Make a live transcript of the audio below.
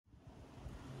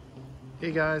Hey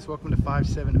guys, welcome to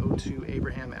 5702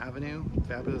 Abraham Avenue,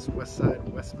 fabulous Westside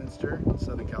of Westminster,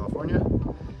 Southern California.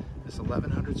 This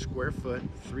 1,100 square foot,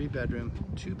 3-bedroom,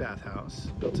 2-bath house,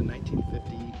 built in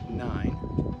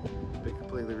 1959, been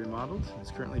completely remodeled. It's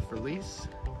currently for lease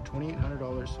for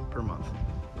 $2,800 per month.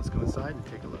 Let's go inside and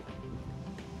take a look.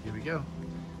 Here we go.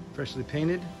 Freshly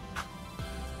painted,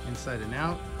 inside and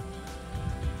out.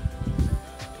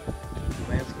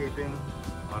 Landscaping,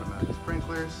 automatic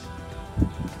sprinklers.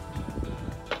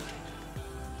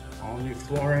 All new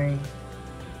flooring,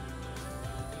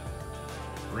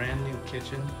 brand new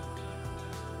kitchen,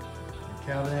 new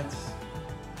cabinets,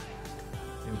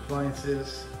 new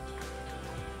appliances,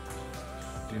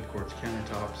 new quartz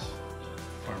countertops,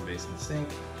 farm basin sink,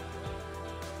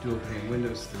 dual pane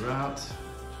windows throughout.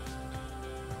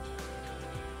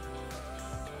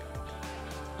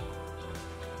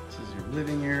 This is your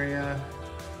living area,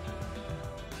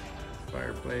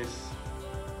 fireplace,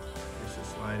 there's the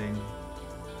sliding.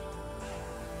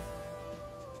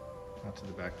 Out to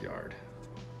the backyard.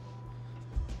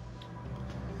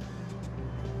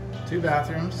 2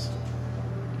 bathrooms.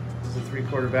 This is a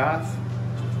 3/4 bath.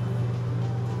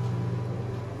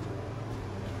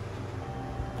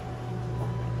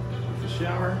 With the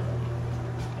shower.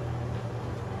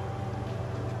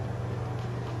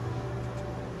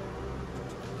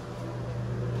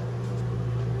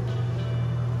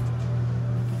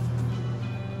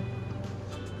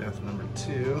 Bath number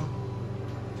 2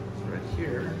 is right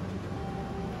here,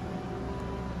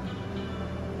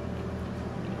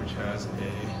 which has a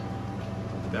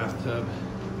bathtub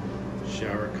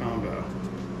shower combo.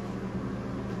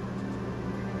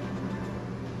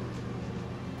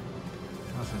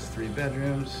 House has 3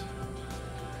 bedrooms.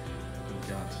 We've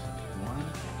got 1,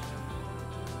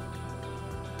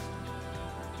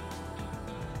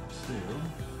 2,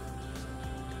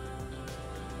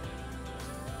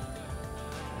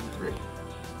 and 3.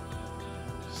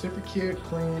 Super cute,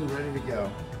 clean, ready to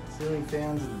go. Ceiling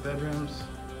fans in the bedrooms.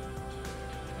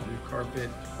 New carpet.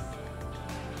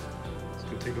 Let's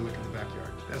go take a look at the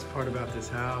backyard. Best part about this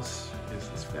house is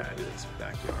this fabulous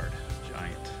backyard.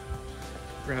 Giant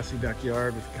grassy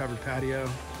backyard with a covered patio.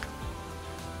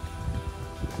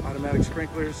 Automatic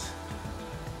sprinklers.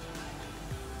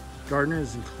 Gardener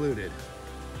is included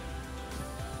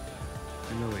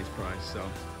in the lease price. So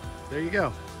there you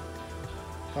go.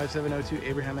 5702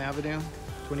 Abraham Avenue,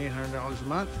 $2,800 a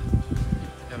month.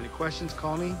 If you have any questions,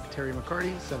 call me, Terry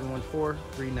McCarty,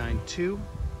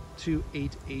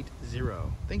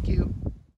 714-392-2880. Thank you.